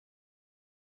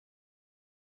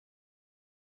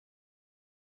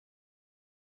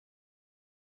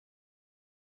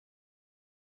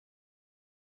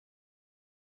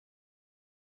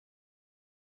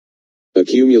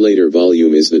Accumulator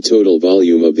volume is the total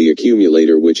volume of the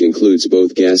accumulator, which includes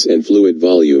both gas and fluid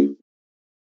volume.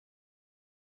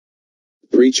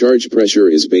 Pre-charge pressure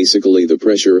is basically the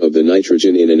pressure of the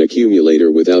nitrogen in an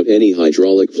accumulator without any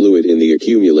hydraulic fluid in the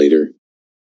accumulator.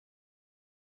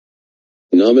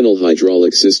 Nominal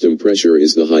hydraulic system pressure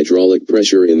is the hydraulic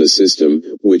pressure in the system,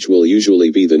 which will usually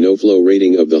be the no-flow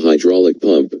rating of the hydraulic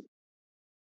pump.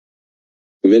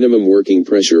 Minimum working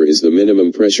pressure is the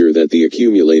minimum pressure that the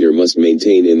accumulator must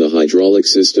maintain in the hydraulic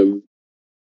system.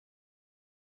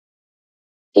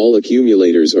 All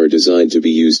accumulators are designed to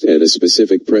be used at a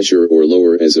specific pressure or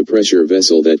lower as a pressure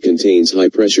vessel that contains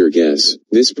high-pressure gas.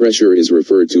 This pressure is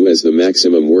referred to as the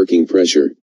maximum working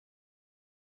pressure.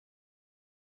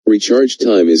 Recharge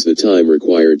time is the time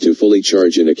required to fully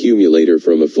charge an accumulator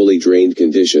from a fully drained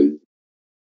condition.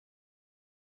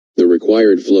 The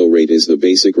required flow rate is the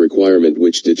basic requirement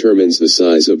which determines the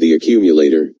size of the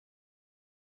accumulator.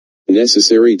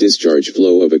 Necessary discharge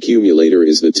flow of accumulator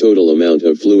is the total amount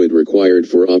of fluid required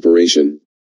for operation.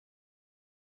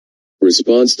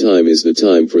 Response time is the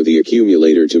time for the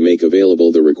accumulator to make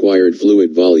available the required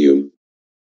fluid volume.